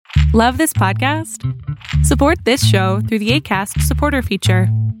Love this podcast? Support this show through the Acast supporter feature.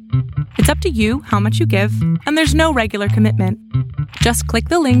 It's up to you how much you give, and there's no regular commitment. Just click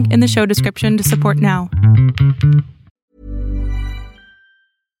the link in the show description to support now.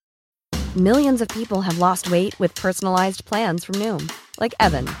 Millions of people have lost weight with personalized plans from Noom. Like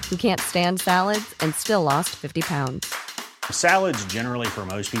Evan, who can't stand salads and still lost 50 pounds. Salads generally for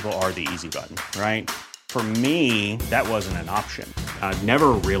most people are the easy button, right? For me, that wasn't an option. I never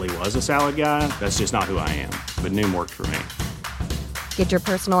really was a salad guy. That's just not who I am. But Noom worked for me. Get your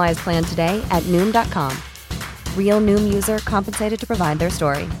personalized plan today at Noom.com. Real Noom user compensated to provide their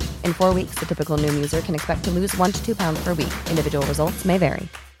story. In 4 weeks, the typical Noom user can expect to lose 1 to 2 pounds per week. Individual results may vary.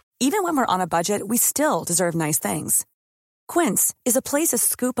 Even when we're on a budget, we still deserve nice things. Quince is a place to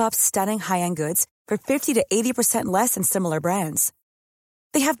scoop up stunning high-end goods for 50 to 80% less than similar brands.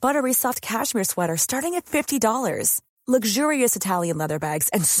 They have buttery soft cashmere sweaters starting at $50, luxurious Italian leather bags,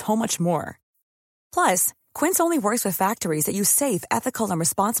 and so much more. Plus, Quince only works with factories that use safe, ethical, and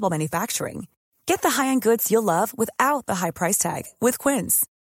responsible manufacturing. Get the high-end goods you'll love without the high price tag with Quince.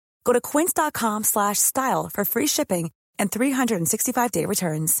 Go to quince.com/style for free shipping and 365-day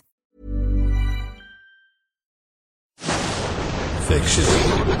returns. Fiction,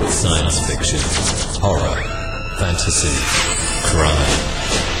 science fiction, horror, fantasy, crime,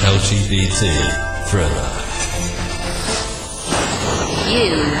 LGBT, thriller.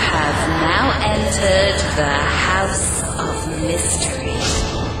 You have now entered the House of Mystery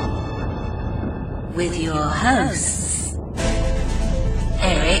with your hosts,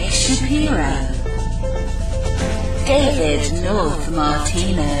 Eric Shapiro, David North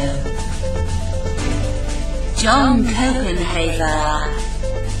Martino, John Copenhaver,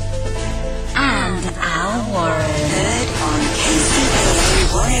 and Al Warren. Heard on KCAA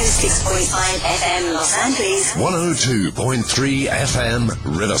 106.5 FM Los Angeles, 102.3 FM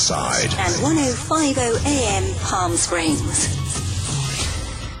Riverside, and 105.0 AM Palm Springs.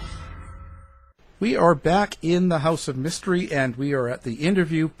 We are back in the House of Mystery, and we are at the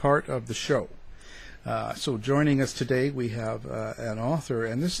interview part of the show. So joining us today, we have an author,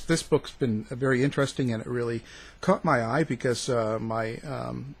 and this book's been very interesting, and it really caught my eye because my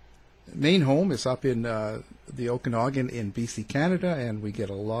main home is up in the Okanagan in BC, Canada, and we get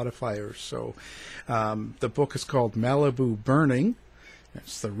a lot of fires. So the book is called Malibu Burning.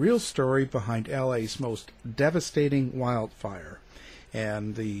 It's the real story behind LA's most devastating wildfire.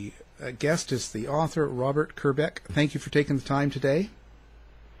 And the guest is the author, Robert Kerbeck. Thank you for taking the time today.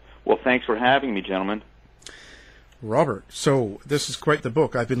 Well, thanks for having me, gentlemen. Robert, so this is quite the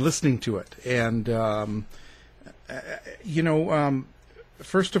book. I've been listening to it. And,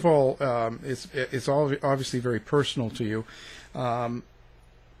 first of all, it's all obviously very personal to you.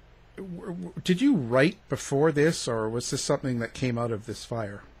 Did you write before this, or was this something that came out of this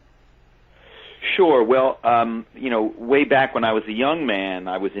fire? Sure. Well, way back when I was a young man,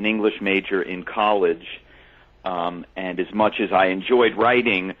 I was an English major in college, and as much as I enjoyed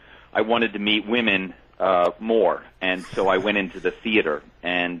writing, I wanted to meet women more, and so I went into the theater,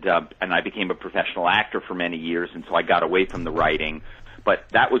 and I became a professional actor for many years, and so I got away from the writing. But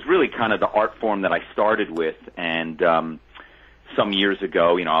that was really kind of the art form that I started with, and some years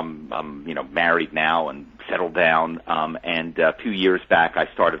ago, I'm married now and settled down, and 2 years back I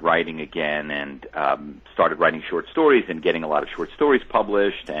started writing again, and started writing short stories and getting a lot of short stories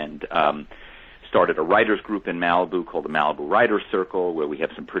published, and started a writers group in Malibu called the Malibu Writers Circle, where we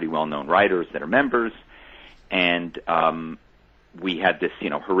have some pretty well-known writers that are members, and we had this,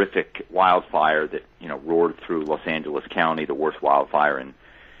 horrific wildfire that, roared through Los Angeles County, the worst wildfire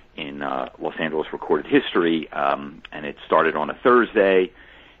in Los Angeles recorded history, and it started on a Thursday,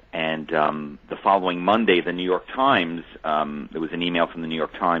 and the following Monday, the New York Times, there was an email from the New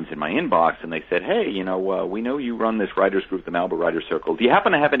York Times in my inbox, and they said, hey, we know you run this writers group, the Malibu Writers Circle. Do you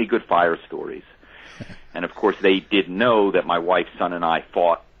happen to have any good fire stories? And, of course, they did know that my wife, son, and I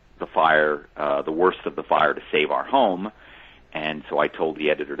fought the fire, the worst of the fire, to save our home. And so I told the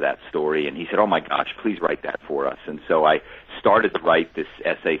editor that story, and he said, oh, my gosh, please write that for us. And so I started to write this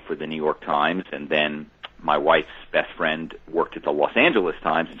essay for the New York Times, and then my wife's best friend worked at the Los Angeles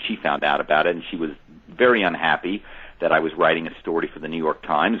Times, and she found out about it, and she was very unhappy that I was writing a story for the New York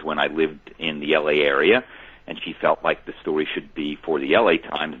Times when I lived in the L.A. area, and she felt like the story should be for the L.A.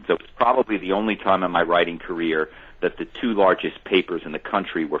 Times. So it's probably the only time in my writing career that the two largest papers in the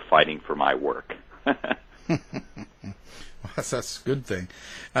country were fighting for my work. That's a good thing.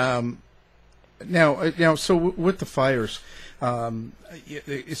 Now, so with the fires,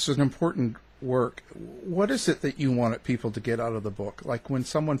 it's an important work. What is it that you wanted people to get out of the book? Like when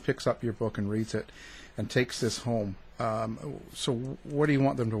someone picks up your book and reads it and takes this home, So what do you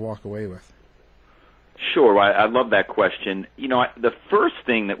want them to walk away with? Sure, I love that question. The first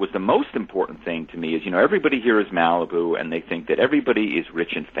thing that was the most important thing to me is, everybody hears Malibu and they think that everybody is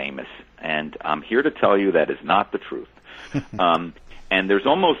rich and famous, and I'm here to tell you that is not the truth. And there's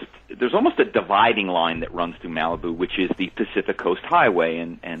almost a dividing line that runs through Malibu, which is the Pacific Coast Highway,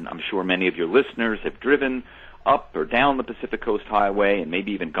 and I'm sure many of your listeners have driven up or down the Pacific Coast Highway and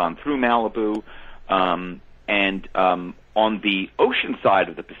maybe even gone through Malibu. On the ocean side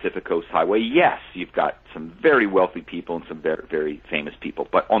of the Pacific Coast Highway, yes, you've got some very wealthy people and some very, very famous people.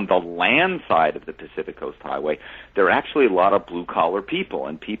 But on the land side of the Pacific Coast Highway, there are actually a lot of blue-collar people,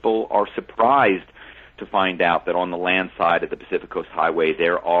 and people are surprised to find out that on the land side of the Pacific Coast Highway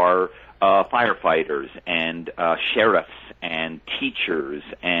there are firefighters and sheriffs and teachers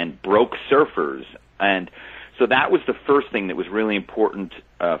and broke surfers. And so that was the first thing that was really important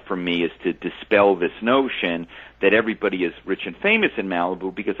for me, is to dispel this notion that everybody is rich and famous in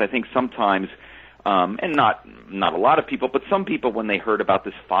Malibu, because I think sometimes, and not a lot of people, but some people, when they heard about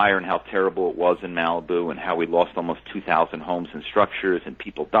this fire and how terrible it was in Malibu and how we lost almost 2,000 homes and structures and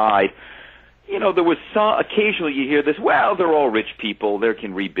people died, there was occasionally you hear this, well, they're all rich people, they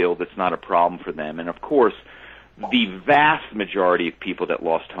can rebuild, it's not a problem for them. And of course, the vast majority of people that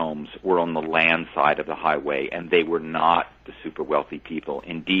lost homes were on the land side of the highway, and they were not the super wealthy people.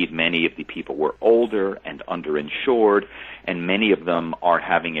 Indeed, many of the people were older and underinsured, and many of them are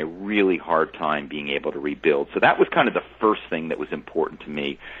having a really hard time being able to rebuild. So that was kind of the first thing that was important to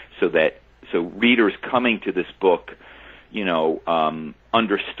me, so readers coming to this book,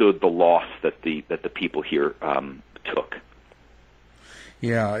 understood the loss that the people here took.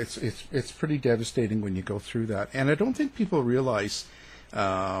 Yeah, it's pretty devastating when you go through that, and I don't think people realize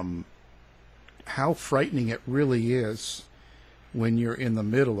how frightening it really is when you're in the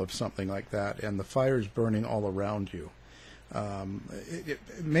middle of something like that and the fire's burning all around you.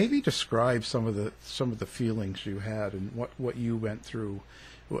 Maybe describe some of the feelings you had and what you went through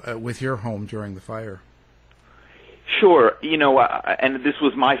with your home during the fire. Sure, and this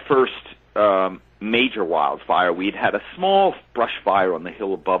was my first major wildfire. We'd had a small brush fire on the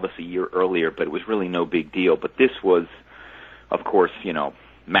hill above us a year earlier, but it was really no big deal. But this was, of course,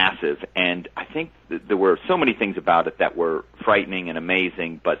 massive. And I think there were so many things about it that were frightening and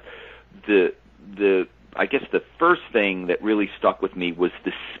amazing. But I guess the first thing that really stuck with me was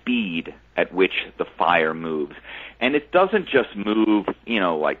the speed at which the fire moves. And it doesn't just move, it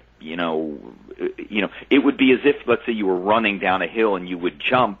would be as if, let's say, you were running down a hill and you would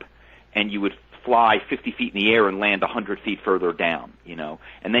jump and you would fly 50 feet in the air and land 100 feet further down,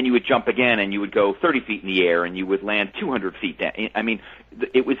 and then you would jump again and you would go 30 feet in the air and you would land 200 feet down. I mean,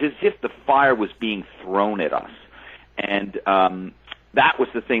 it was as if the fire was being thrown at us, and that was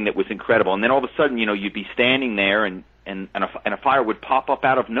the thing that was incredible. And then all of a sudden, you'd be standing there and a fire would pop up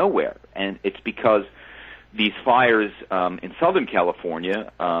out of nowhere, and it's because these fires in Southern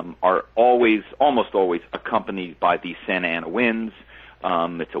California are almost always accompanied by these Santa Ana winds.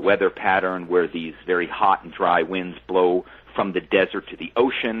 It's a weather pattern where these very hot and dry winds blow from the desert to the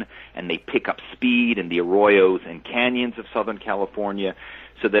ocean, and they pick up speed in the arroyos and canyons of Southern California,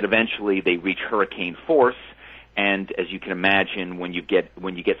 so that eventually they reach hurricane force. And as you can imagine, when you get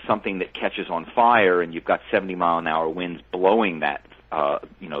something that catches on fire, and you've got 70-mile-an-hour winds blowing that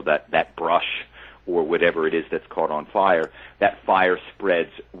brush or whatever it is that's caught on fire, that fire spreads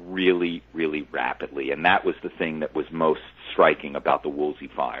really, really rapidly. And that was the thing that was most striking about the Woolsey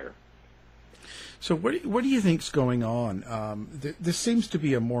fire. So what do you think's going on? This seems to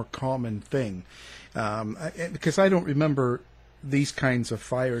be a more common thing, because I don't remember these kinds of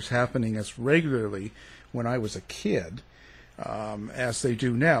fires happening as regularly when I was a kid as they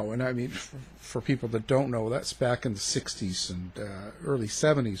do now. And I mean, for people that don't know, that's back in the 60s and early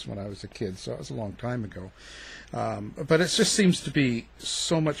 70s when I was a kid, so that was a long time ago. But it just seems to be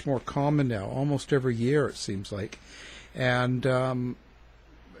so much more common now, almost every year it seems like. And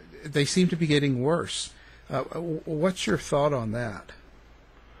they seem to be getting worse. What's your thought on that?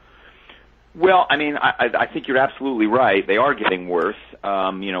 Well, I mean, I think you're absolutely right. They are getting worse.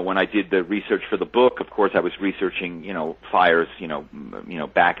 When I did the research for the book, of course, I was researching, fires,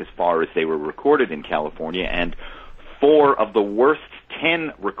 back as far as they were recorded in California, and 4 of the worst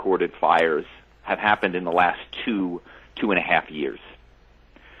 10 recorded fires have happened in the last 2.5 years.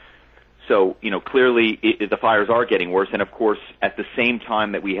 So, clearly the fires are getting worse. And, of course, at the same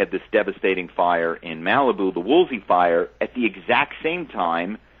time that we had this devastating fire in Malibu, the Woolsey fire, at the exact same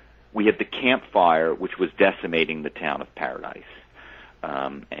time, we had the Camp Fire, which was decimating the town of Paradise.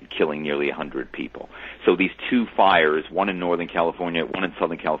 and killing nearly 100 people. So these two fires, one in Northern California, one in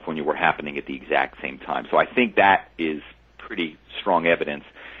Southern California, were happening at the exact same time. So I think that is pretty strong evidence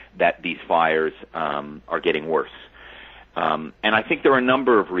that these fires are getting worse. And I think there are a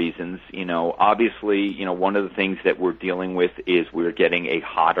number of reasons. Obviously, one of the things that we're dealing with is we're getting a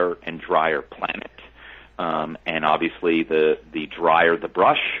hotter and drier planet. And obviously, the drier the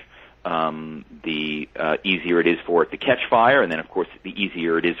brush, the easier it is for it to catch fire, and then, of course, the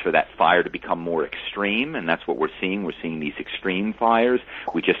easier it is for that fire to become more extreme, and that's what we're seeing. We're seeing these extreme fires.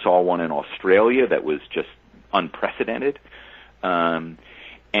 We just saw one in Australia that was just unprecedented.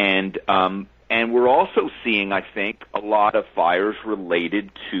 And we're also seeing, I think, a lot of fires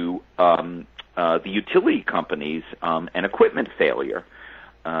related to the utility companies and equipment failure.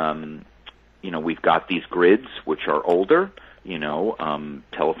 We've got these grids, which are older,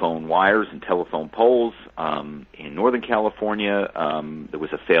 telephone wires and telephone poles. In Northern California, there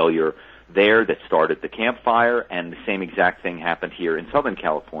was a failure there that started the Camp Fire, and the same exact thing happened here in Southern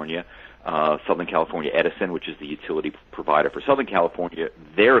California. Southern California Edison, which is the utility provider for Southern California,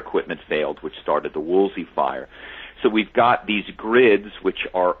 their equipment failed, which started the Woolsey Fire. So we've got these grids which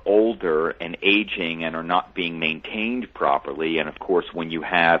are older and aging and are not being maintained properly. And, of course, when you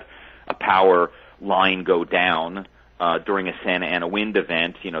have a power line go down during a Santa Ana wind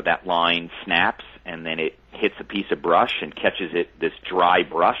event, that line snaps and then it hits a piece of brush and catches it. This dry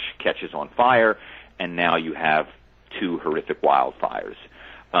brush catches on fire, and now you have two horrific wildfires.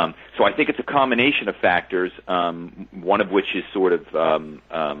 So I think it's a combination of factors, one of which is sort of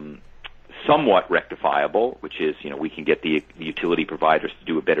somewhat rectifiable, which is, we can get the utility providers to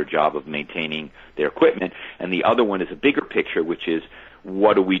do a better job of maintaining their equipment. And the other one is a bigger picture, which is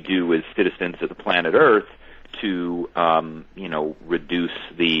what do we do as citizens of the planet Earth to, reduce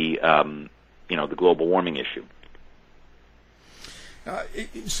the global warming issue.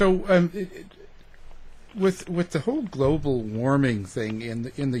 With the whole global warming thing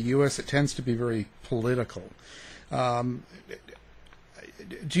in the U.S., it tends to be very political. Do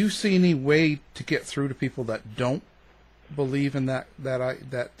you see any way to get through to people that don't believe in that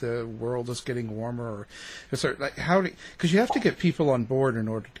the world is getting warmer, or because you have to get people on board in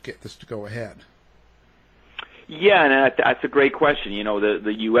order to get this to go ahead? Yeah, and that's a great question.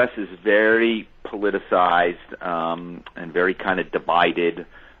 The U.S. is very politicized and very kind of divided.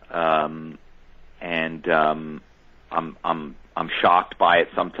 And I'm shocked by it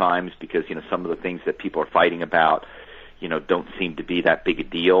sometimes because some of the things that people are fighting about, don't seem to be that big a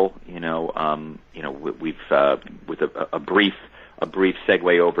deal. We've with a brief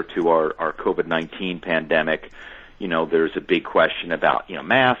segue over to our COVID-19 pandemic. There's a big question about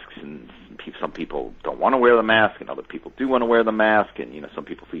masks, and some people don't want to wear the mask, and other people do want to wear the mask, and some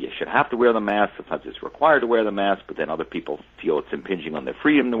people feel you should have to wear the mask. Sometimes it's required to wear the mask, but then other people feel it's impinging on their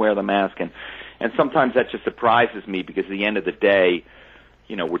freedom to wear the mask, and sometimes that just surprises me because at the end of the day,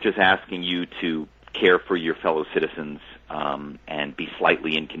 we're just asking you to care for your fellow citizens and be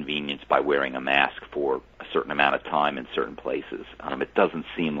slightly inconvenienced by wearing a mask for a certain amount of time in certain places. It doesn't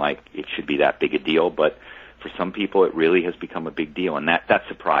seem like it should be that big a deal, but for some people it really has become a big deal, and that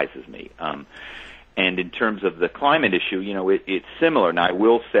surprises me. And in terms of the climate issue, it's similar. Now, I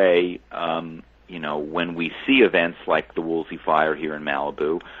will say, when we see events like the Woolsey Fire here in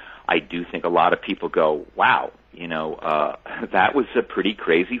Malibu, I do think a lot of people go, wow, that was a pretty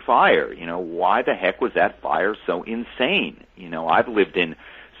crazy fire. Why the heck was that fire so insane? I've lived in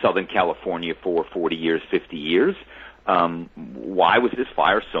Southern California for 40 years, 50 years. Why was this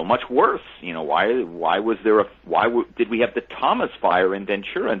fire so much worse? Why was there did we have the Thomas Fire in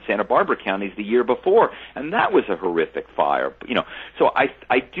Ventura and Santa Barbara counties the year before, and that was a horrific fire. So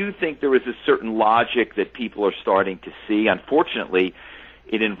I do think there is a certain logic that people are starting to see. Unfortunately,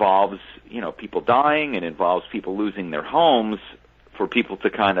 it involves people dying, it involves people losing their homes for people to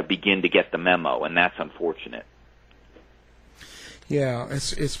kind of begin to get the memo, and that's unfortunate. Yeah,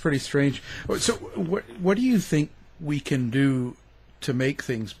 it's pretty strange. So what do you think we can do to make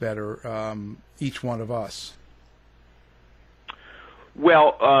things better, each one of us?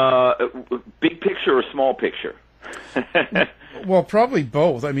 Well, big picture or small picture? Well, probably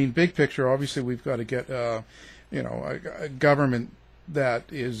both. I mean, big picture, obviously we've got to get, a government that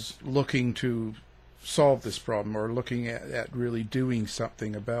is looking to solve this problem, or looking at really doing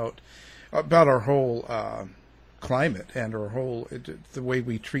something about our whole climate and our whole the way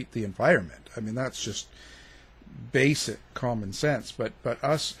we treat the environment. I mean, that's just basic common sense. But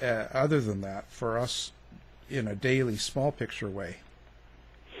us, other than that, for us, in a daily small picture way.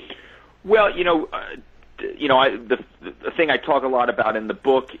 Well, the thing I talk a lot about in the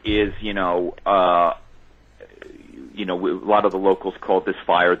book is, you know, a lot of the locals called this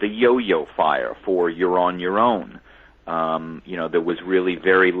fire the yo-yo fire, for you're on your own. You know, there was really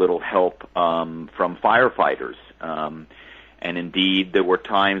very little help from firefighters. And indeed, there were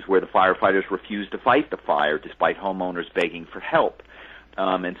times where the firefighters refused to fight the fire despite homeowners begging for help.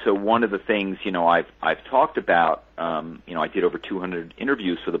 And so one of the things, you know, I've talked about, you know, I did over 200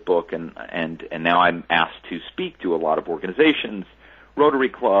 interviews for the book, and now I'm asked to speak to a lot of organizations, Rotary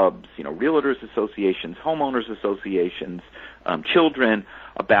clubs, you know, realtors associations, homeowners associations, children,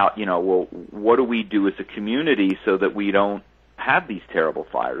 about, you know, well, what do we do as a community so that we don't have these terrible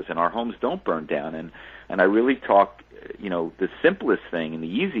fires and our homes don't burn down? And I really talk, you know, the simplest thing and the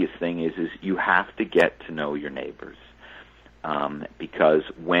easiest thing is you have to get to know your neighbors. Because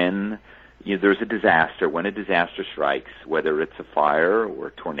when there's a disaster, when a disaster strikes, whether it's a fire or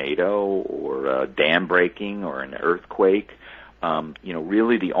a tornado or a dam breaking or an earthquake, you know,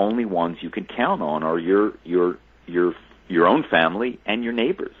 really the only ones you can count on are your own family and your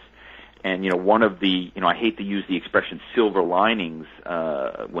neighbors. And, you know, one of the, you know, I hate to use the expression silver linings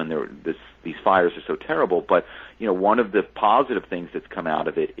when these fires are so terrible, but, you know, one of the positive things that's come out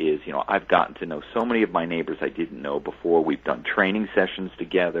of it is, you know, I've gotten to know so many of my neighbors I didn't know before. We've done training sessions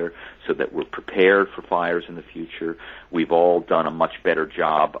together so that we're prepared for fires in the future. We've all done a much better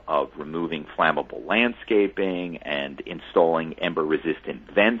job of removing flammable landscaping and installing ember-resistant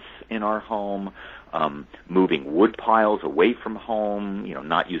vents in our home. Moving wood piles away from home, you know,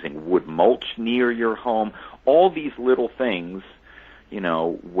 not using wood mulch near your home, all these little things, you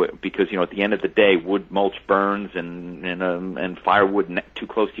know, because, you know, at the end of the day, wood mulch burns and firewood too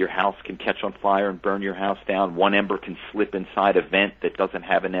close to your house can catch on fire and burn your house down. One ember can slip inside a vent that doesn't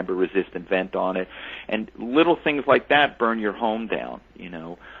have an ember-resistant vent on it. And little things like that burn your home down, you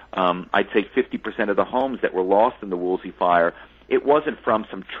know. I'd say 50% of the homes that were lost in the Woolsey fire, it wasn't from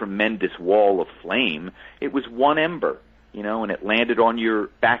some tremendous wall of flame. It was one ember, you know, and it landed on your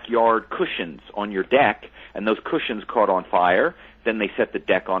backyard cushions on your deck, and those cushions caught on fire. Then they set the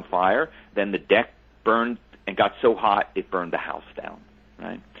deck on fire. Then the deck burned and got so hot it burned the house down,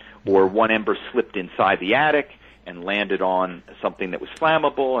 right? Or one ember slipped inside the attic and landed on something that was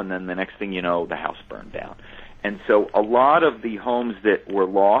flammable, and then the next thing you know, the house burned down. And so a lot of the homes that were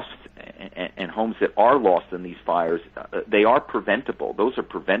lost and homes that are lost in these fires, they are preventable. Those are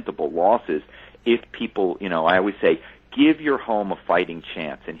preventable losses if people, you know, I always say, give your home a fighting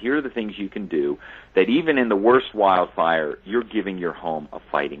chance. And here are the things you can do that even in the worst wildfire, you're giving your home a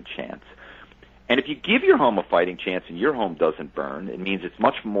fighting chance. And if you give your home a fighting chance and your home doesn't burn, it means it's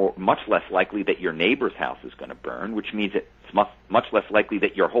much less likely that your neighbor's house is going to burn, which means it's much less likely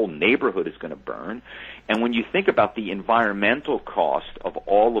that your whole neighborhood is going to burn. And when you think about the environmental cost of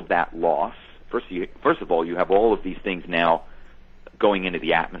all of that loss, first of all, you have all of these things now going into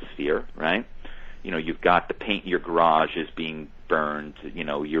the atmosphere, right? You know, you've got the paint in your garage is being burned, you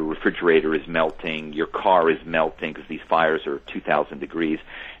know, your refrigerator is melting, your car is melting because these fires are 2,000 degrees.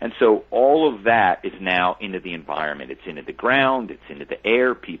 And so all of that is now into the environment. It's into the ground, it's into the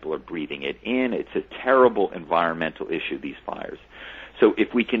air, people are breathing it in. It's a terrible environmental issue, these fires. So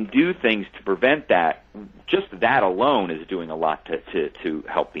if we can do things to prevent that, just that alone is doing a lot to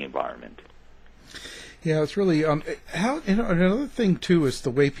help the environment. Yeah, it's really how. You know, another thing too is the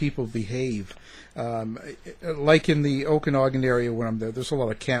way people behave. Like in the Okanagan area when I'm there, there's a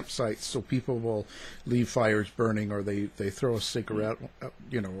lot of campsites, so people will leave fires burning, or they throw a cigarette,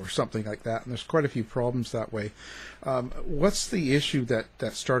 you know, or something like that. And there's quite a few problems that way. What's the issue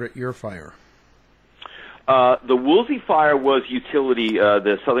that started your fire? The Woolsey fire was utility.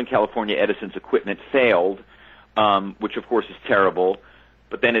 The Southern California Edison's equipment failed, which of course is terrible.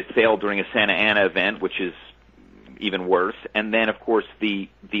 But then it failed during a Santa Ana event, which is even worse. And then, of course, the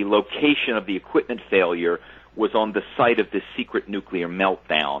location of the equipment failure was on the site of this secret nuclear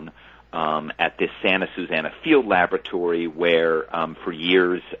meltdown at this Santa Susana Field Laboratory, where for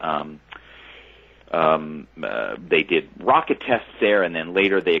years they did rocket tests there, and then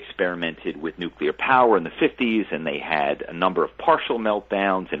later they experimented with nuclear power in the 50s, and they had a number of partial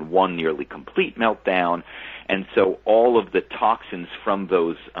meltdowns and one nearly complete meltdown. And so all of the toxins from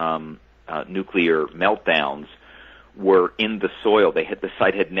those nuclear meltdowns were in the soil. The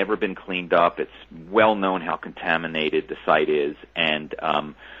site had never been cleaned up. It's well known how contaminated the site is, and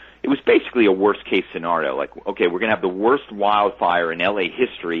it was basically a worst-case scenario. Like, okay, we're going to have the worst wildfire in LA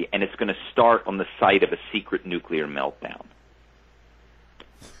history, and it's going to start on the site of a secret nuclear meltdown.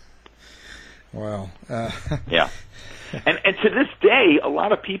 Wow. Yeah. And to this day, a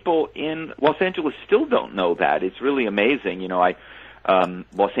lot of people in Los Angeles still don't know that. It's really amazing. You know,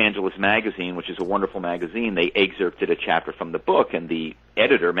 Los Angeles Magazine, which is a wonderful magazine, they excerpted a chapter from the book, and the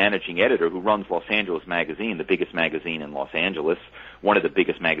managing editor, who runs Los Angeles Magazine, the biggest magazine in Los Angeles, one of the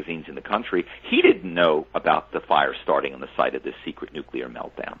biggest magazines in the country, he didn't know about the fire starting on the site of this secret nuclear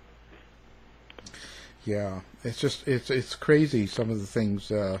meltdown. Yeah, it's crazy, some of the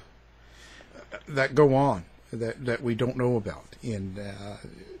things that go on that we don't know about, and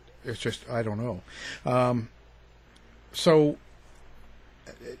it's just, I don't know. So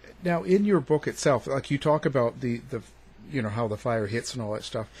now in your book itself, like you talk about the how the fire hits and all that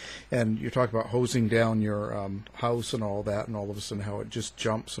stuff, and you talk about hosing down your house and all that, and all of a sudden how it just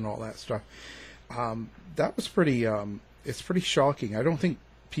jumps and all that stuff. That was pretty. It's pretty shocking. I don't think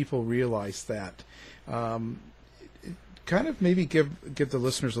people realize that. Kind of maybe give the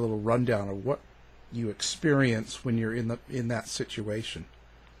listeners a little rundown of what you experience when you're in that situation.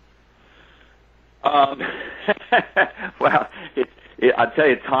 Well, I'll tell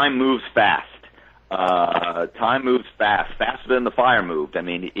you, time moves fast. Time moves fast, faster than the fire moved. I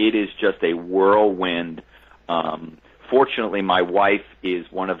mean, it is just a whirlwind. Fortunately, my wife is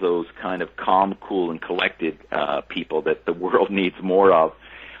one of those kind of calm, cool, and collected people that the world needs more of.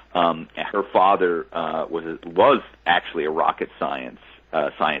 Her father was actually a rocket scientist,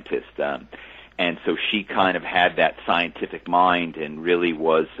 and so she kind of had that scientific mind and really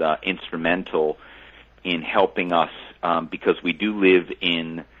was instrumental in helping us, because we do live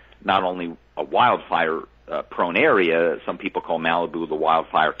in not only a wildfire-prone area. Some people call Malibu the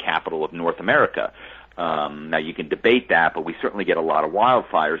wildfire capital of North America. Now, you can debate that, but we certainly get a lot of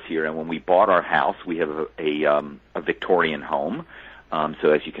wildfires here. And when we bought our house, we have a Victorian home.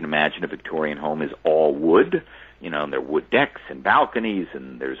 So as you can imagine, a Victorian home is all wood. And there are wood decks and balconies,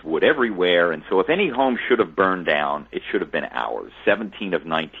 and there's wood everywhere. And so if any home should have burned down, it should have been ours. 17 of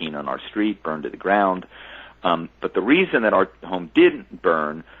 19 on our street burned to the ground. But the reason that our home didn't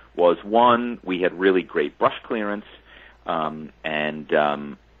burn was, one, we had really great brush clearance, and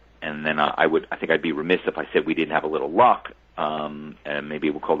then I think I'd be remiss if I said we didn't have a little luck, and maybe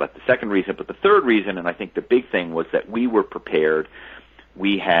we'll call that the second reason. But the third reason, and I think the big thing, was that we were prepared.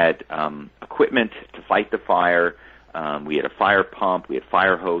 We had equipment to fight the fire. We had a fire pump, we had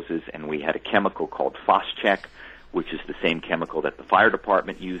fire hoses, and we had a chemical called Phos-Chek, which is the same chemical that the fire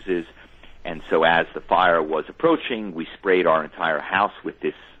department uses. And so as the fire was approaching, we sprayed our entire house with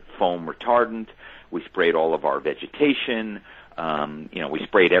this foam retardant. We sprayed all of our vegetation. We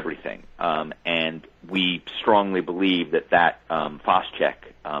sprayed everything. And we strongly believe that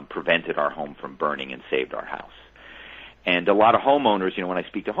Phos-Chek prevented our home from burning and saved our house. And a lot of homeowners, when I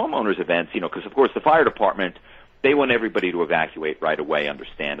speak to homeowners events, because of course the fire department, they want everybody to evacuate right away,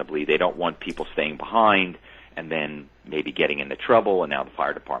 understandably. They don't want people staying behind and then maybe getting into trouble, and now the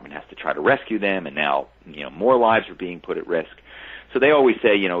fire department has to try to rescue them, and now, more lives are being put at risk. So they always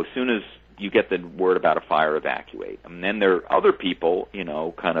say, as soon as you get the word about a fire, evacuate. And then there are other people,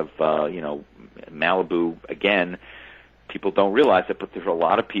 Malibu, again, people don't realize it, but there's a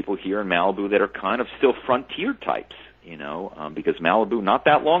lot of people here in Malibu that are kind of still frontier types, because Malibu not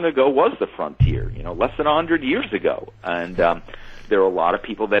that long ago was the frontier, less than 100 years ago. And there are a lot of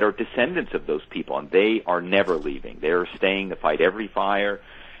people that are descendants of those people, and they are never leaving. They're staying to fight every fire.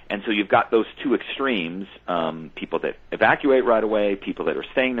 And so you've got those two extremes, people that evacuate right away, people that are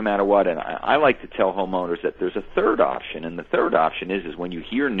staying no matter what. And I like to tell homeowners that there's a third option, and the third option is when you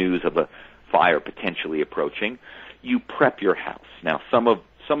hear news of a fire potentially approaching, you prep your house. Now, some of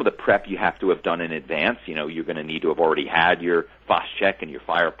the prep you have to have done in advance. You're going to need to have already had your Phos-Chek and your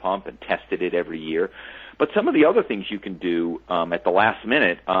fire pump and tested it every year. But some of the other things you can do at the last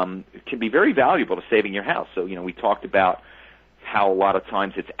minute can be very valuable to saving your house. So, we talked about how a lot of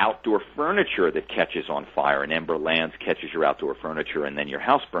times it's outdoor furniture that catches on fire, and Ember Lands catches your outdoor furniture, and then your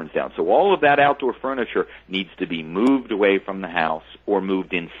house burns down. So all of that outdoor furniture needs to be moved away from the house or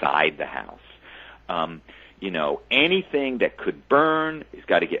moved inside the house. Anything that could burn has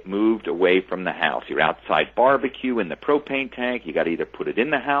got to get moved away from the house. Your outside barbecue in the propane tank, you got to either put it in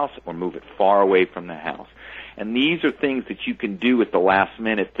the house or move it far away from the house. And these are things that you can do at the last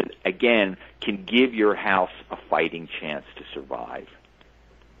minute that, again, can give your house a fighting chance to survive.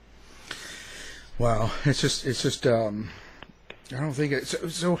 Wow, it's just. I don't think it.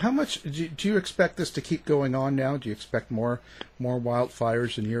 So how much do you expect this to keep going on now? Do you expect more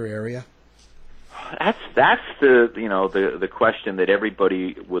wildfires in your area? That's the question that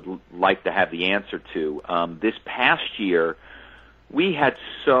everybody would like to have the answer to. This past year, we had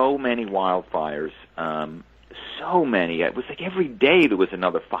so many wildfires. So many. It was like every day there was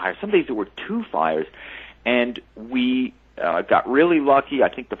another fire. Some days there were 2 fires, and we got really lucky. I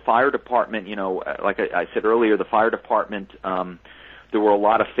think the fire department, like I said earlier, the fire department There were a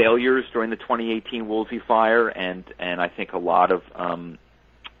lot of failures during the 2018 Woolsey fire, and I think a lot of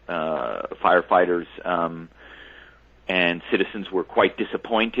firefighters and citizens were quite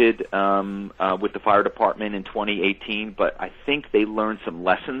disappointed with the fire department in 2018, but I think they learned some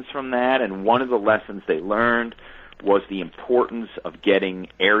lessons from that, and one of the lessons they learned was the importance of getting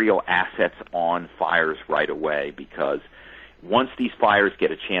aerial assets on fires right away, because once these fires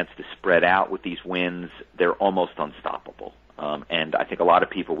get a chance to spread out with these winds, they're almost unstoppable. And I think a lot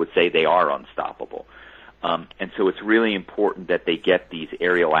of people would say they are unstoppable. And so it's really important that they get these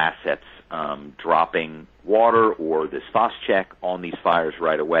aerial assets dropping water or this Phos-Chek on these fires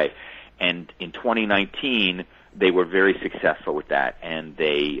right away. And in 2019, they were very successful with that, and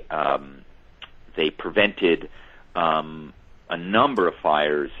they prevented a number of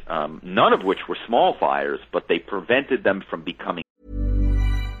fires, none of which were small fires, but they prevented them from becoming.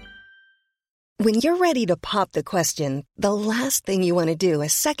 When you're ready to pop the question, the last thing you want to do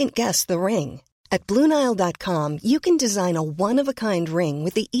is second-guess the ring. At BlueNile.com, you can design a one-of-a-kind ring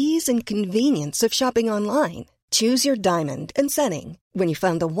with the ease and convenience of shopping online. Choose your diamond and setting. When you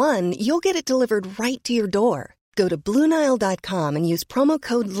find the one, you'll get it delivered right to your door. Go to BlueNile.com and use promo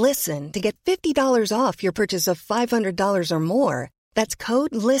code LISTEN to get $50 off your purchase of $500 or more. That's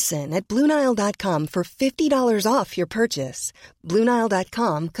code LISTEN at BlueNile.com for $50 off your purchase.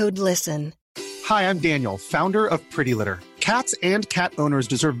 BlueNile.com, code LISTEN. Hi, I'm Daniel, founder of Pretty Litter. Cats and cat owners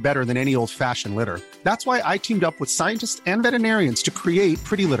deserve better than any old-fashioned litter. That's why I teamed up with scientists and veterinarians to create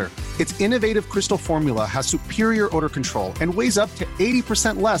Pretty Litter. Its innovative crystal formula has superior odor control and weighs up to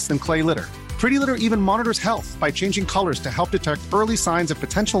 80% less than clay litter. Pretty Litter even monitors health by changing colors to help detect early signs of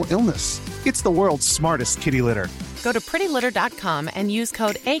potential illness. It's the world's smartest kitty litter. Go to prettylitter.com and use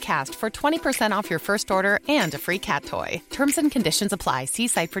code ACAST for 20% off your first order and a free cat toy. Terms and conditions apply. See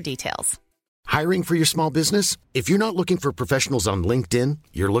site for details. Hiring for your small business? If you're not looking for professionals on LinkedIn,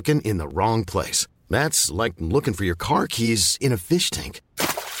 you're looking in the wrong place. That's like looking for your car keys in a fish tank.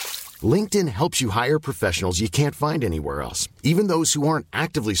 LinkedIn helps you hire professionals you can't find anywhere else, even those who aren't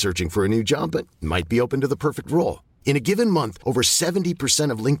actively searching for a new job but might be open to the perfect role. In a given month, over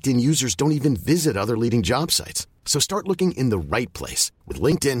 70% of LinkedIn users don't even visit other leading job sites. So start looking in the right place. With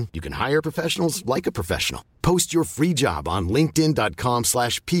LinkedIn, you can hire professionals like a professional. Post your free job on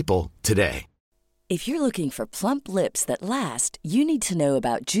linkedin.com/people today. If you're looking for plump lips that last, you need to know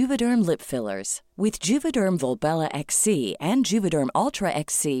about Juvederm lip fillers. With Juvederm Volbella XC and Juvederm Ultra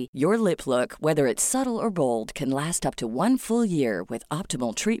XC, your lip look, whether it's subtle or bold, can last up to 1 full year with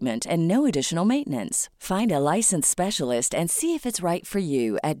optimal treatment and no additional maintenance. Find a licensed specialist and see if it's right for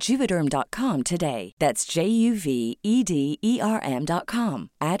you at Juvederm.com today. That's JUVEDERM.com.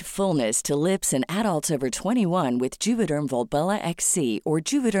 Add fullness to lips in adults over 21 with Juvederm Volbella XC or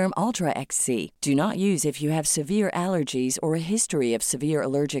Juvederm Ultra XC. Do not use if you have severe allergies or a history of severe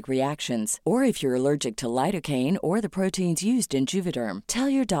allergic reactions, or if you're allergic to lidocaine or the proteins used in Juvederm. Tell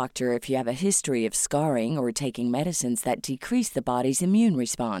your doctor if you have a history of scarring or taking medicines that decrease the body's immune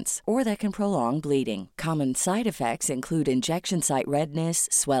response or that can prolong bleeding. Common side effects include injection site redness,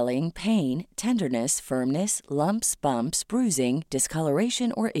 swelling, pain, tenderness, firmness, lumps, bumps, bruising,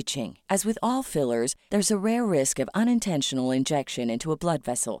 discoloration, or itching. As with all fillers, there's a rare risk of unintentional injection into a blood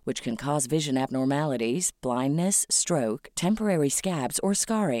vessel, which can cause vision abnormalities, blindness, stroke, temporary scabs, or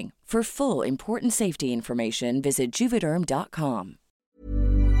scarring. For full, important safety information, visit Juvederm.com.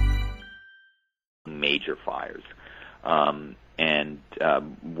 Major fires. One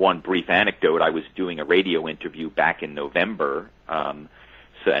brief anecdote, I was doing a radio interview back in November, and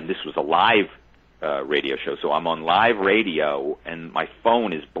this was a live radio show, so I'm on live radio, and my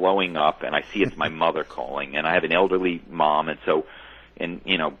phone is blowing up, and I see it's my mother calling, and I have an elderly mom, and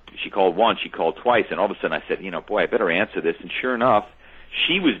she called once, she called twice, and all of a sudden I said, boy, I better answer this, and sure enough,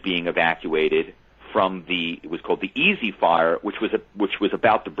 she was being evacuated from it was called the Easy Fire, which was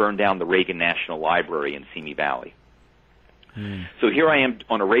about to burn down the Reagan National Library in Simi Valley. So here I am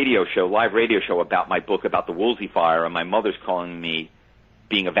on a live radio show about my book about the Woolsey Fire, and my mother's calling me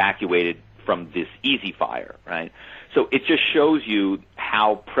being evacuated from this Easy Fire, right? So it just shows you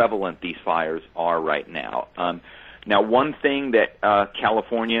how prevalent these fires are right now. Now, one thing that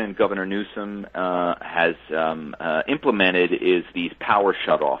California and Governor Newsom has implemented is these power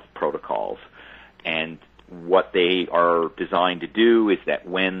shutoff protocols. And what they are designed to do is that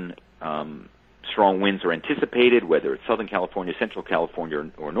when strong winds are anticipated, whether it's Southern California, Central California,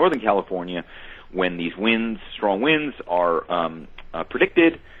 or Northern California, when these strong winds are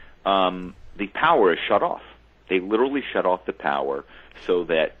predicted, the power is shut off. They literally shut off the power so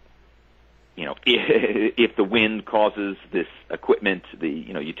that if the wind causes this equipment, the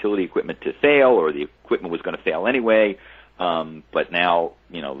utility equipment to fail, or the equipment was going to fail anyway, But now,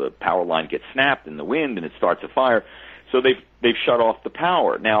 the power line gets snapped in the wind and it starts a fire. So they've shut off the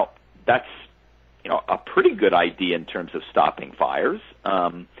power. Now, that's, a pretty good idea in terms of stopping fires.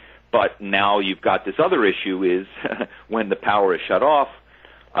 But now you've got this other issue is when the power is shut off,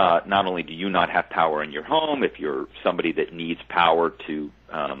 not only do you not have power in your home, if you're somebody that needs power to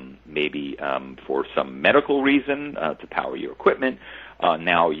maybe for some medical reason to power your equipment,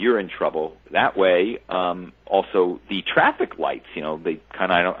 now you're in trouble that way. Also, the traffic lights, they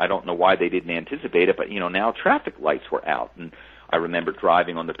I don't know why they didn't anticipate it, but, now traffic lights were out. And I remember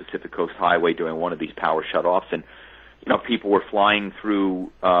driving on the Pacific Coast Highway during one of these power shutoffs, and, people were flying through,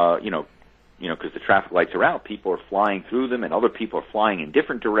 because the traffic lights are out, people are flying through them, and other people are flying in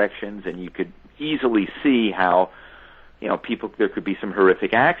different directions, and you could easily see how, there could be some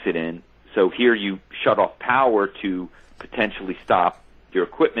horrific accident. So here you shut off power to potentially stop your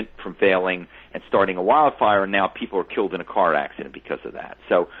equipment from failing and starting a wildfire, and now people are killed in a car accident because of that.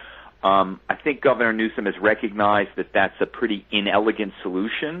 So I think Governor Newsom has recognized that that's a pretty inelegant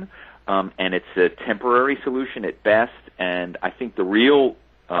solution, and it's a temporary solution at best, and I think the real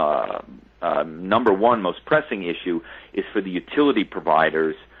number one most pressing issue is for the utility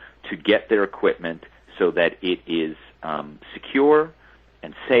providers to get their equipment so that it is secure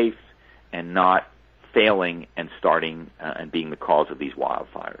and safe and not failing and starting and being the cause of these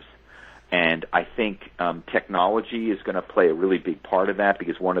wildfires. And I think technology is going to play a really big part of that,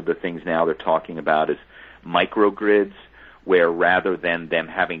 because one of the things now they're talking about is microgrids, where rather than them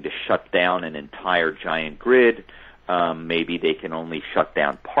having to shut down an entire giant grid, maybe they can only shut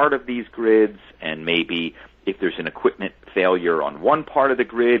down part of these grids, and maybe if there's an equipment failure on one part of the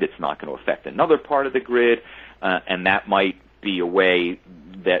grid, it's not going to affect another part of the grid, and that might be a way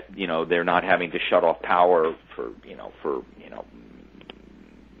that, they're not having to shut off power for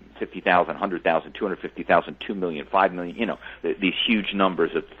 50,000, 100,000, 250,000, 2 million, 5 million, these huge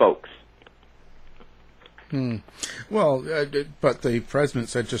numbers of folks. Well, but the president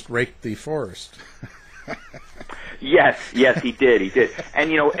said just rake the forest. Yes, he did.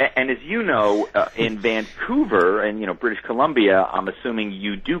 And, and as you know, in Vancouver and, British Columbia, I'm assuming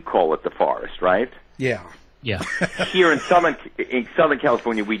you do call it the forest, right? Yeah. Here in Southern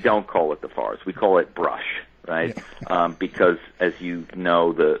California, we don't call it the forest. We call it brush, right? Yeah. Because, as you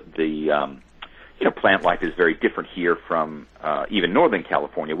know, the plant life is very different here from even Northern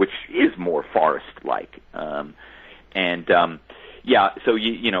California, which is more forest-like. Yeah, so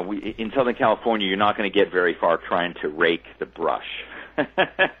in Southern California, you're not going to get very far trying to rake the brush.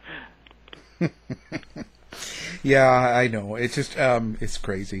 Yeah, I know. It's just it's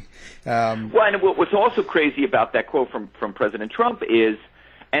crazy. Well, and what's also crazy about that quote from President Trump is,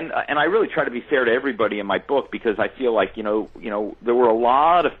 and I really try to be fair to everybody in my book, because I feel like there were a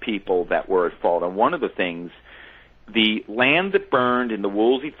lot of people that were at fault, and one of the things, the land that burned in the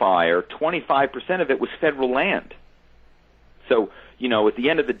Woolsey fire, 25% of it was federal land. So, at the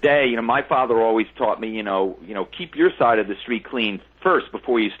end of the day, my father always taught me, keep your side of the street clean first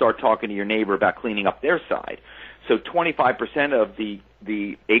before you start talking to your neighbor about cleaning up their side. So 25% of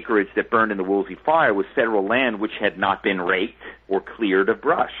the acreage that burned in the Woolsey fire was federal land which had not been raked or cleared of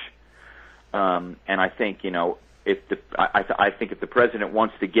brush. And I think, I think if the president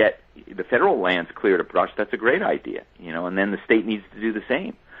wants to get the federal lands cleared of brush, that's a great idea, and then the state needs to do the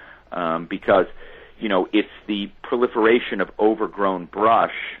same, because it's the proliferation of overgrown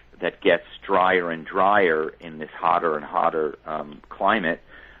brush that gets drier and drier in this hotter and hotter climate,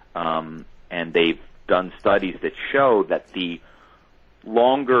 and they've done studies that show that the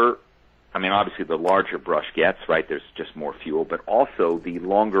longer, obviously the larger brush gets, right, there's just more fuel, but also the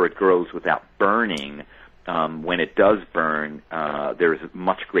longer it grows without burning, when it does burn, there's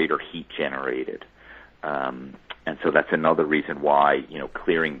much greater heat generated. And so that's another reason why,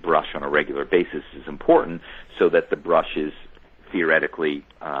 clearing brush on a regular basis is important, so that the brush is theoretically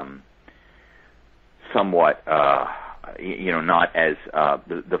somewhat, not as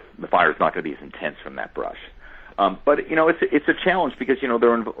the fire is not going to be as intense from that brush. But it's a challenge, because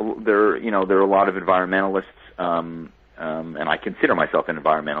there are a lot of environmentalists, and I consider myself an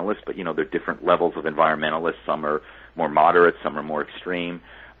environmentalist, but there are different levels of environmentalists. Some are more moderate, some are more extreme.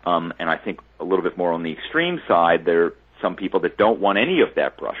 And I think a little bit more on the extreme side, there are some people that don't want any of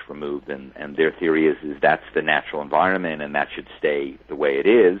that brush removed, and their theory is that's the natural environment and that should stay the way it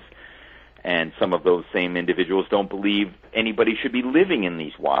is. And some of those same individuals don't believe anybody should be living in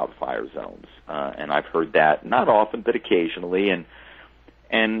these wildfire zones. And I've heard that not often, but occasionally. And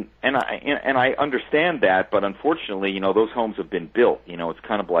I understand that, but unfortunately, those homes have been built. It's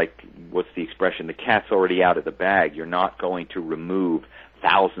kind of like, what's the expression? The cat's already out of the bag. You're not going to remove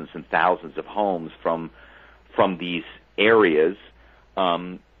thousands and thousands of homes from these areas,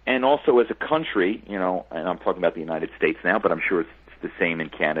 and also as a country, and I'm talking about the United States now, but I'm sure it's the same in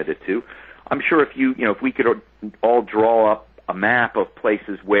Canada too. I'm sure if we could all draw up a map of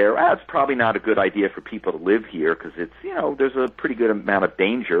places where it's probably not a good idea for people to live here because it's, there's a pretty good amount of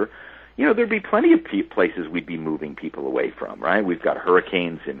danger. There'd be plenty of places we'd be moving people away from, right? We've got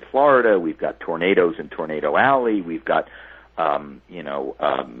hurricanes in Florida. We've got tornadoes in Tornado Alley. We've got,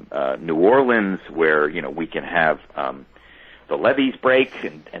 New Orleans where, we can have the levees break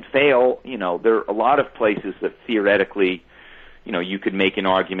and fail. There are a lot of places that theoretically, you could make an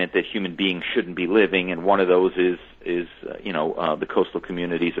argument that human beings shouldn't be living, and one of those is the coastal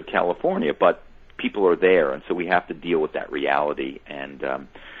communities of California. But people are there, and so we have to deal with that reality. And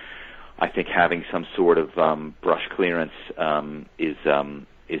I think having some sort of brush clearance is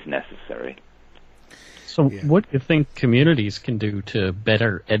necessary. So what do you think communities can do to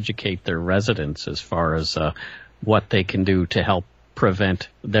better educate their residents as far as what they can do to help prevent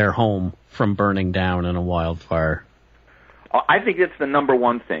their home from burning down in a wildfire? I think that's the number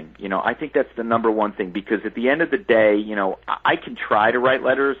one thing. I think that's the number one thing because at the end of the day, I can try to write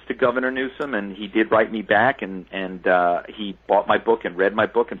letters to Governor Newsom, and he did write me back, and he bought my book and read my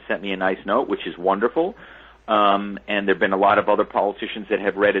book and sent me a nice note, which is wonderful. And there have been a lot of other politicians that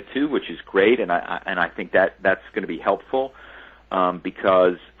have read it too, which is great, and I think that's going to be helpful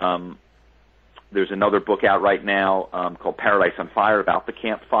because there's another book out right now called Paradise on Fire about the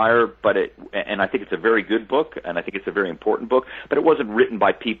Camp Fire, and I think it's a very good book, and I think it's a very important book, but it wasn't written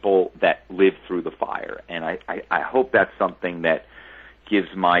by people that lived through the fire, and I hope that's something that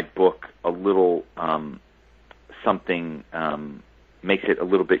gives my book a little something, makes it a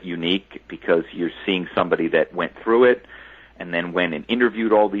little bit unique because you're seeing somebody that went through it and then went and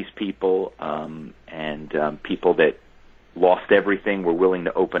interviewed all these people, and people that lost everything were willing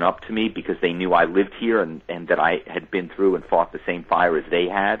to open up to me because they knew I lived here and that I had been through and fought the same fire as they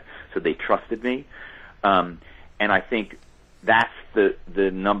had, so they trusted me. And I think that's the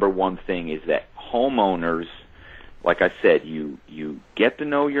number one thing is that homeowners, like I said, you get to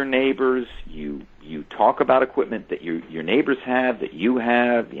know your neighbors, you talk about equipment that your neighbors have, that you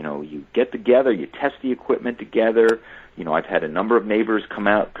have, you get together, you test the equipment together. I've had a number of neighbors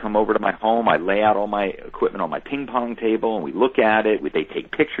come over to my home. I lay out all my equipment on my ping pong table, and we look at it. They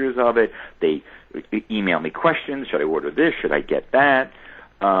take pictures of it. They email me questions. Should I order this? Should I get that?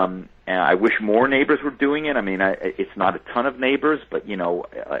 And I wish more neighbors were doing it. I mean, it's not a ton of neighbors, but it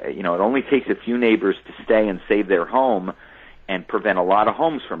only takes a few neighbors to stay and save their home and prevent a lot of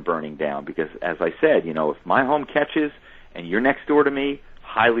homes from burning down. Because, as I said, if my home catches and you're next door to me,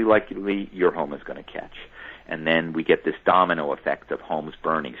 highly likely your home is going to catch. And then we get this domino effect of homes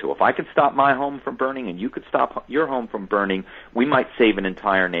burning. So if I could stop my home from burning and you could stop your home from burning, we might save an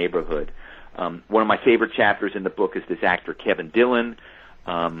entire neighborhood. One of my favorite chapters in the book is this actor Kevin Dillon.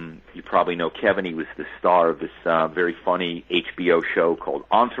 You probably know Kevin. He was the star of this very funny HBO show called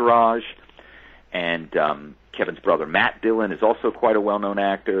Entourage. And Kevin's brother Matt Dillon is also quite a well-known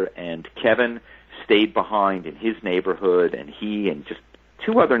actor. And Kevin stayed behind in his neighborhood, and he and just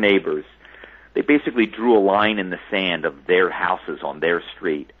two other neighbors, they basically drew a line in the sand of their houses on their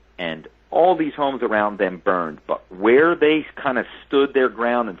street, and all these homes around them burned. But where they kind of stood their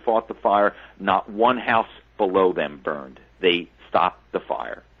ground and fought the fire, not one house below them burned. They stopped the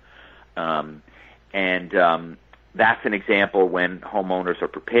fire. That's an example when homeowners are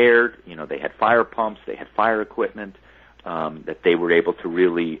prepared. They had fire pumps, they had fire equipment, that they were able to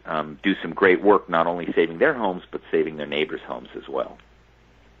really do some great work, not only saving their homes, but saving their neighbors' homes as well.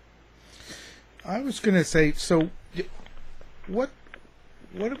 I was going to say, so what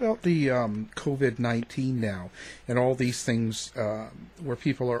about the COVID-19 now and all these things where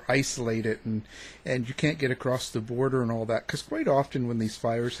people are isolated and you can't get across the border and all that? Because quite often when these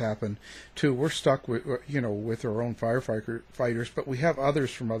fires happen, too, we're stuck with our own firefighters, but we have others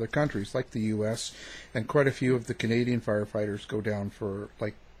from other countries like the U.S. and quite a few of the Canadian firefighters go down for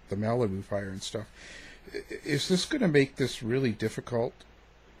like the Malibu fire and stuff. Is this going to make this really difficult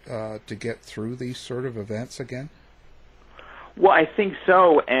to get through these sort of events again? Well, I think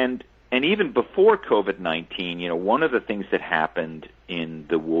so, and even before COVID-19, one of the things that happened in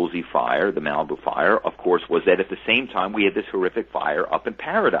the Woolsey fire, the Malibu fire, of course, was that at the same time we had this horrific fire up in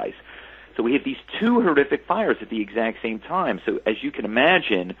Paradise. So we had these two horrific fires at the exact same time. So as you can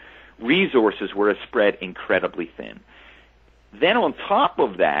imagine, resources were spread incredibly thin. Then on top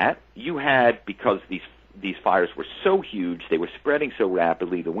of that, you had, because these fires were so huge, they were spreading so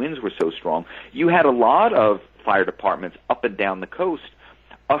rapidly, the winds were so strong, you had a lot of fire departments up and down the coast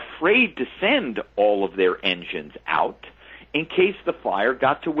afraid to send all of their engines out in case the fire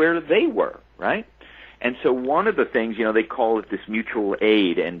got to where they were, right? And so one of the things, they call it this mutual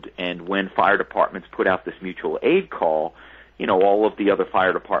aid, and when fire departments put out this mutual aid call, all of the other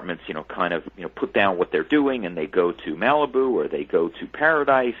fire departments, kind of, put down what they're doing, and they go to Malibu or they go to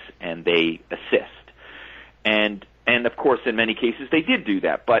Paradise and they assist. And of course, in many cases, they did do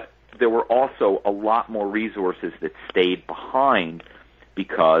that, but there were also a lot more resources that stayed behind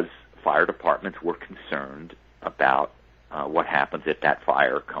because fire departments were concerned about what happens if that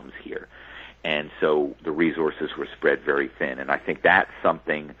fire comes here. And so the resources were spread very thin. And I think that's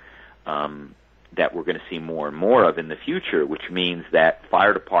something that we're going to see more and more of in the future, which means that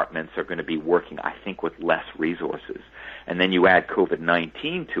fire departments are going to be working, I think, with less resources. And then you add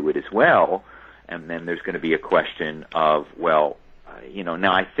COVID-19 to it as well, and then there's going to be a question of,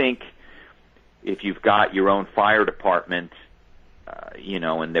 now I think if you've got your own fire department,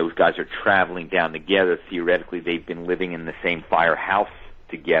 and those guys are traveling down together, theoretically they've been living in the same firehouse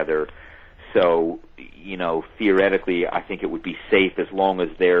together. So, theoretically, I think it would be safe as long as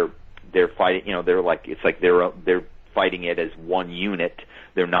they're fighting. They're fighting it as one unit.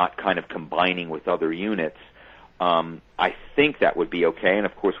 They're not kind of combining with other units. I think that would be okay. And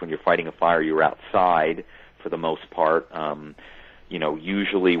of course, when you're fighting a fire, you're outside for the most part.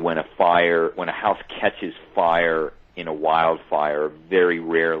 Usually when a house catches fire in a wildfire, very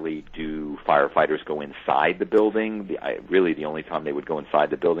rarely do firefighters go inside the building. Really, the only time they would go inside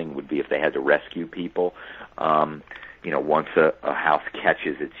the building would be if they had to rescue people. Once a house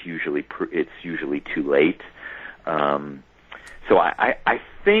catches, it's usually too late. So I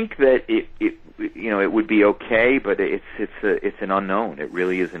think that it would be okay, but it's an unknown. It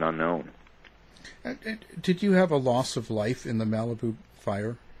really is an unknown. Did you have a loss of life in the Malibu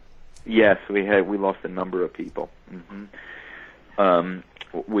fire? Yes, we lost a number of people. Mm-hmm.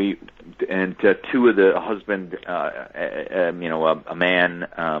 Two of the husband, a man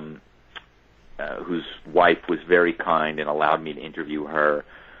whose wife was very kind and allowed me to interview her,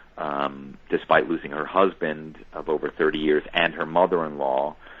 despite losing her husband of over 30 years and her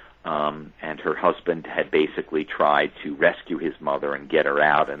mother-in-law. And her husband had basically tried to rescue his mother and get her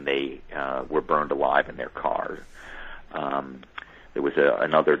out, and they were burned alive in their car. There was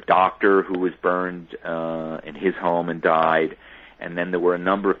another doctor who was burned in his home and died, and then there were a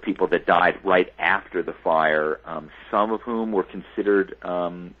number of people that died right after the fire, some of whom were considered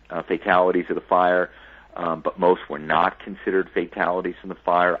fatalities of the fire, but most were not considered fatalities from the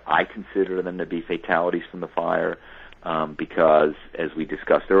fire. I consider them to be fatalities from the fire because, as we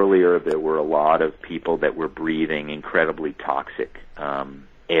discussed earlier, there were a lot of people that were breathing incredibly toxic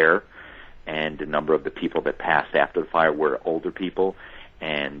air, and a number of the people that passed after the fire were older people,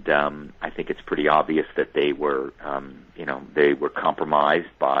 and I think it's pretty obvious that they were, they were compromised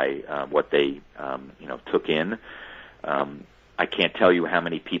by what they, took in. I can't tell you how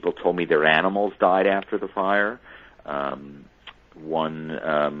many people told me their animals died after the fire.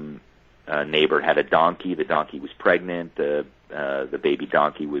 One neighbor had a donkey. The donkey was pregnant. The baby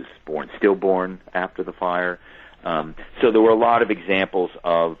donkey was stillborn after the fire. So there were a lot of examples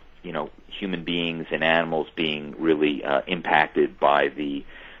of, human beings and animals being really impacted by the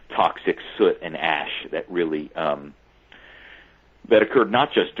toxic soot and ash that really that occurred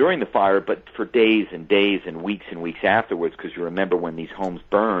not just during the fire, but for days and days and weeks afterwards. Because you remember when these homes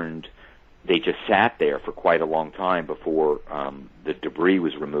burned, they just sat there for quite a long time before the debris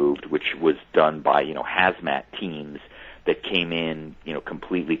was removed, which was done by hazmat teams that came in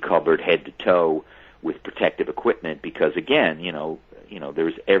completely covered head to toe with protective equipment. Because again,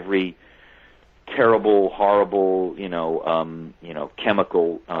 there's every terrible, horrible,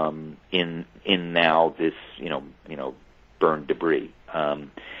 chemical in now this, burned debris.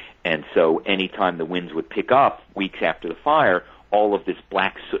 And so anytime the winds would pick up weeks after the fire, all of this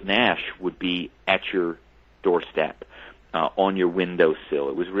black soot and ash would be at your doorstep, on your windowsill.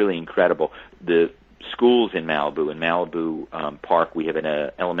 It was really incredible. The schools in Malibu Park, we have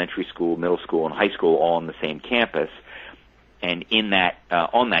an elementary school, middle school, and high school all on the same campus. And in that,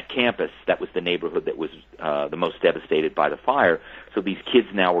 on that campus, that was the neighborhood that was the most devastated by the fire. So these kids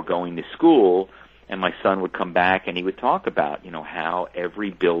now were going to school, and my son would come back and he would talk about, how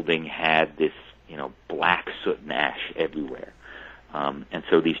every building had this, black soot and ash everywhere. And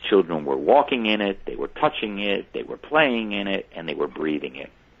so these children were walking in it, they were touching it, they were playing in it, and they were breathing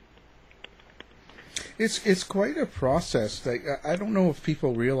it. It's quite a process. I don't know if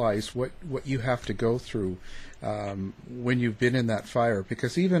people realize what you have to go through when you've been in that fire,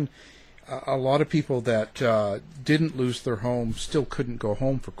 because even a lot of people that didn't lose their home still couldn't go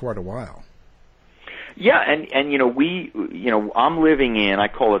home for quite a while. Yeah, and I'm living in, I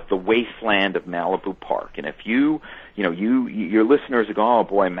call it the wasteland of Malibu Park. And if your listeners are going, oh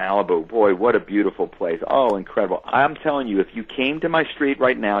boy, Malibu, boy, what a beautiful place. Oh, incredible. I'm telling you, if you came to my street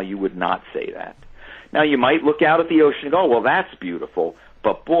right now, you would not say that. Now, you might look out at the ocean and go, oh, well, that's beautiful.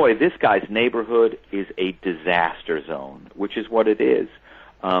 But boy, this guy's neighborhood is a disaster zone, which is what it is.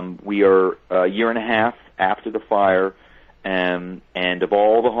 We are a year and a half after the fire. And of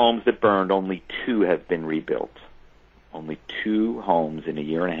all the homes that burned, only 2 have been rebuilt. Only 2 homes in a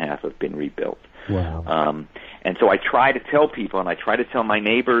year and a half have been rebuilt. Wow. And so I try to tell people, and I try to tell my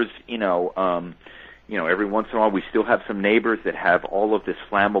neighbors, every once in a while we still have some neighbors that have all of this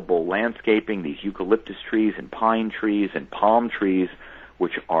flammable landscaping, these eucalyptus trees and pine trees and palm trees,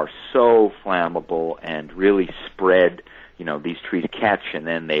 which are so flammable and really spread. These trees catch, and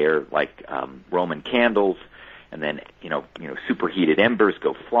then they're like Roman candles. And then, superheated embers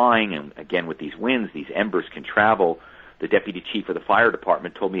go flying, and again, with these winds, these embers can travel. The deputy chief of the fire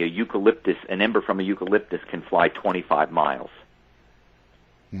department told me an ember from a eucalyptus can fly 25 miles.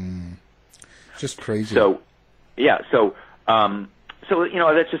 Just crazy. So that's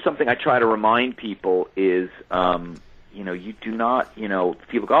just something I try to remind people is, you do not,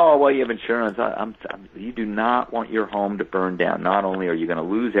 people go, oh, well, you have insurance. You do not want your home to burn down. Not only are you going to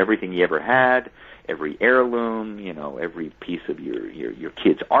lose everything you ever had, every heirloom, every piece of your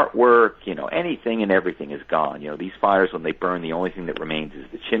kid's artwork, anything and everything is gone. These fires, when they burn, the only thing that remains is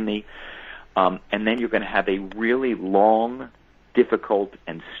the chimney. And then you're going to have a really long, difficult,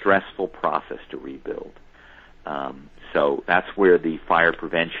 and stressful process to rebuild. So that's where the fire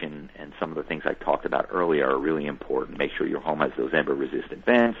prevention and some of the things I talked about earlier are really important. Make sure your home has those ember-resistant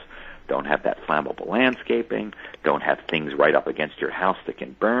vents. Don't have that flammable landscaping. Don't have things right up against your house that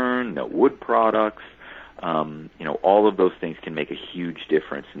can burn. No wood products. All of those things can make a huge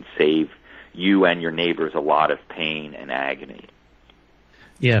difference and save you and your neighbors a lot of pain and agony.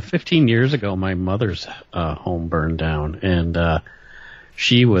 Yeah, 15 years ago, my mother's home burned down, and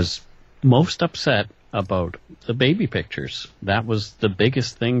she was most upset about the baby pictures. That was the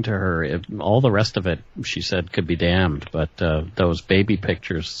biggest thing to her. All the rest of it, she said, could be damned, but those baby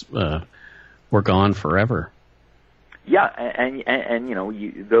pictures were gone forever. Yeah, and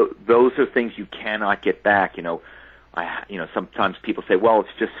those are things you cannot get back. Sometimes people say, well,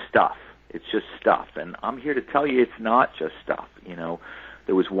 it's just stuff. It's just stuff, and I'm here to tell you it's not just stuff.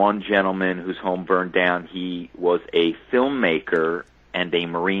 There was one gentleman whose home burned down. He was a filmmaker and a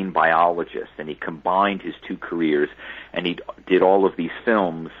marine biologist, and he combined his 2 careers, and he did all of these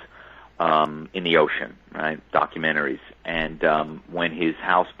films in the ocean, right, documentaries. And when his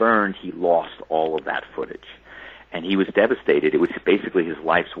house burned, he lost all of that footage, and he was devastated. It was basically his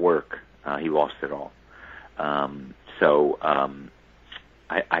life's work. He lost it all.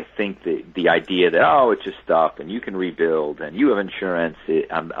 I think the idea that, oh, it's just stuff, and you can rebuild, and you have insurance,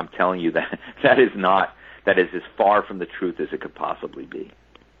 I'm telling you that is as far from the truth as it could possibly be.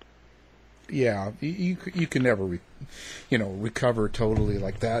 Yeah, you can never, recover totally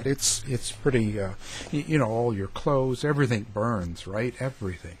like that. It's pretty, all your clothes, everything burns, right?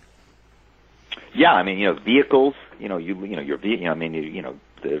 Everything. Yeah, I mean, vehicles,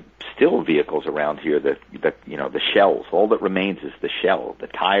 the still vehicles around here that the shells. All that remains is the shell. The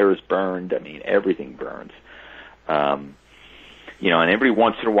tires burned. I mean, everything burns. And every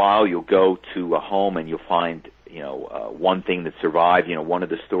once in a while you'll go to a home and you'll find, one thing that survived. One of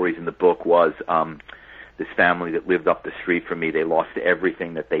the stories in the book was this family that lived up the street from me. They lost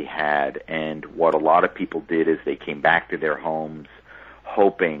everything that they had, and what a lot of people did is they came back to their homes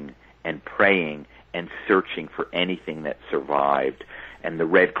hoping and praying and searching for anything that survived. And the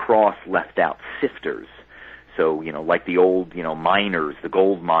Red Cross left out sifters. So, like the old, miners, the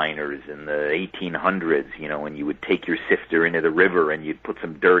gold miners in the 1800s, and you would take your sifter into the river and you'd put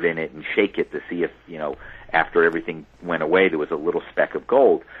some dirt in it and shake it to see if, after everything went away, there was a little speck of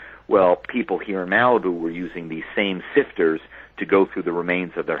gold. Well, people here in Malibu were using these same sifters to go through the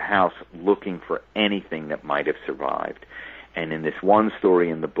remains of their house looking for anything that might have survived. And in this one story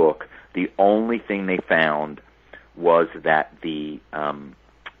in the book, the only thing they found was that the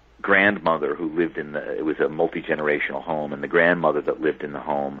grandmother who lived it was a multi-generational home, and the grandmother that lived in the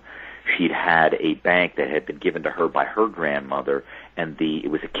home, she'd had a bank that had been given to her by her grandmother, and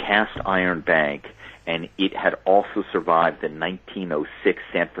it was a cast iron bank, and it had also survived the 1906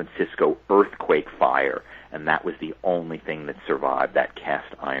 San Francisco earthquake fire, and that was the only thing that survived, that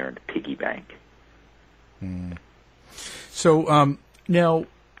cast iron piggy bank. So now,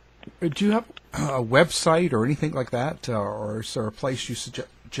 do you have a website or anything like that, or is there a place you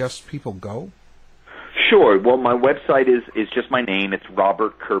suggest people go? Sure. Well, my website is just my name. It's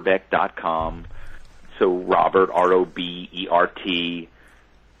robertkerbeck.com. so Robert,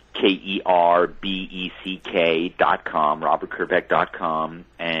 RobertKerbeck.com, robertkerbeck.com,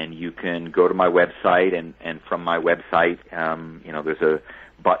 and you can go to my website, and from my website, there's a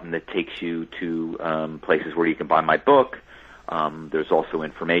button that takes you to places where you can buy my book. There's also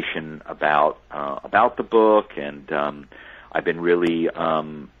information about the book, and I've been really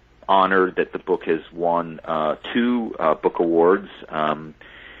honored that the book has won 2 book awards.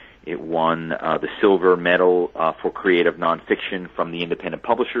 It won the Silver Medal for Creative Nonfiction from the Independent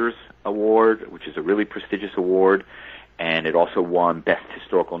Publishers Award, which is a really prestigious award, and it also won Best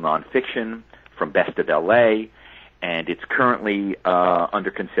Historical Nonfiction from Best of LA, and it's currently under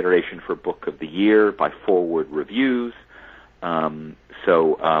consideration for Book of the Year by Forward Reviews. I've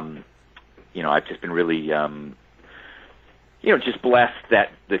just been really just blessed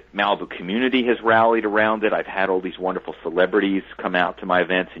that the Malibu community has rallied around it. I've had all these wonderful celebrities come out to my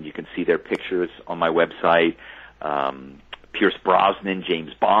events, and you can see their pictures on my website. Pierce Brosnan,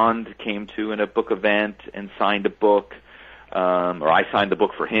 James Bond came to in a book event and signed a book, or I signed the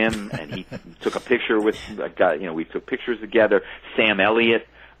book for him, and he took a picture with a guy. We took pictures together. Sam Elliott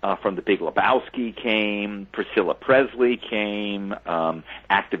from The Big Lebowski came. Priscilla Presley came.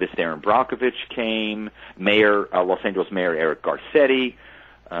 Activist Aaron Brockovich came. Los Angeles Mayor Eric Garcetti.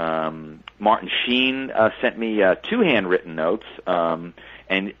 Martin Sheen sent me 2 handwritten notes, and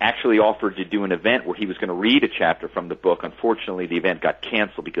actually offered to do an event where he was going to read a chapter from the book. Unfortunately, the event got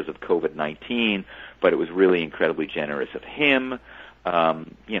canceled because of COVID-19, but it was really incredibly generous of him.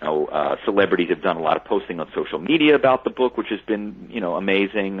 Celebrities have done a lot of posting on social media about the book, which has been,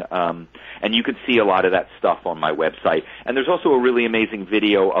 amazing. And you can see a lot of that stuff on my website. And there's also a really amazing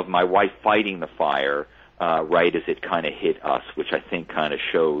video of my wife fighting the fire right as it kind of hit us, which I think kind of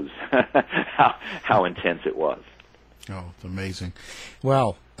shows how intense it was. Oh, it's amazing.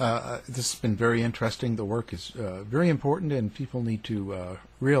 Well, this has been very interesting. The work is very important, and people need to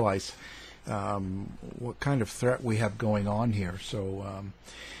realize what kind of threat we have going on here. So,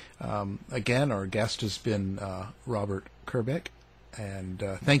 again, our guest has been Robert Kerbeck, and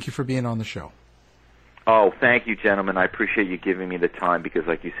thank you for being on the show. Oh, thank you, gentlemen. I appreciate you giving me the time because,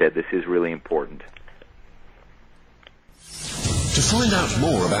 like you said, this is really important. To find out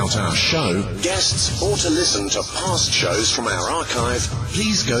more about our show, guests, or to listen to past shows from our archive,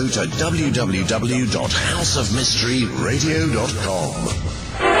 please go to www.houseofmysteryradio.com.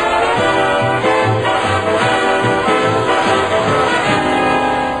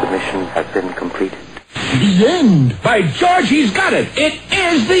 The mission has been completed. The end! By George, he's got it! It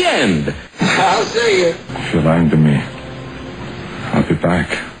is the end! I'll see you. If you're lying to me, I'll be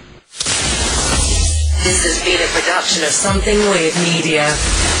back. This has been a production of Something Weird Media.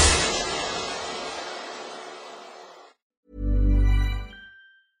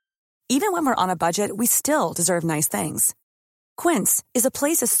 Even when we're on a budget, we still deserve nice things. Quince is a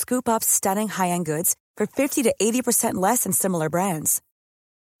place to scoop up stunning high-end goods for 50 to 80% less than similar brands.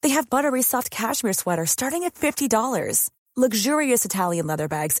 They have buttery soft cashmere sweaters starting at $50, luxurious Italian leather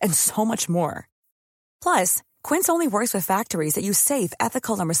bags, and so much more. Plus, Quince only works with factories that use safe,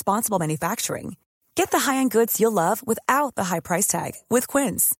 ethical, and responsible manufacturing. Get the high-end goods you'll love without the high price tag with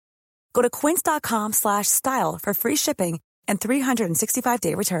Quince. Go to quince.com/style for free shipping and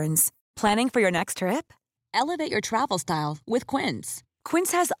 365-day returns. Planning for your next trip? Elevate your travel style with Quince.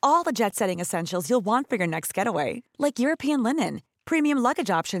 Quince has all the jet-setting essentials you'll want for your next getaway, like European linen, premium luggage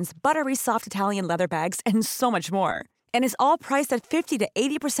options, buttery soft Italian leather bags, and so much more. And is all priced at 50 to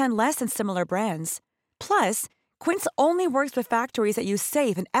 80% less than similar brands. Plus, Quince only works with factories that use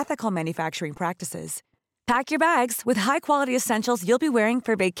safe and ethical manufacturing practices. Pack your bags with high-quality essentials you'll be wearing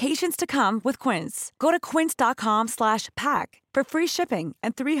for vacations to come with Quince. Go to quince.com/pack for free shipping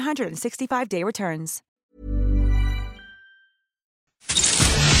and 365-day returns.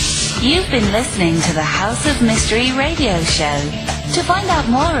 You've been listening to the House of Mystery radio show. To find out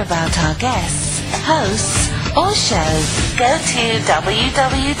more about our guests, hosts, or shows, go to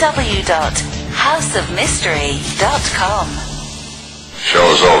www.houseofmystery.com.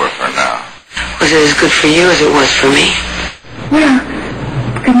 Show's over for now. Was it as good for you as it was for me? Well,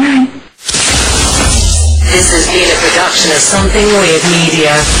 good night. This has been a production of Something Weird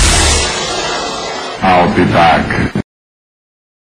Media. I'll be back.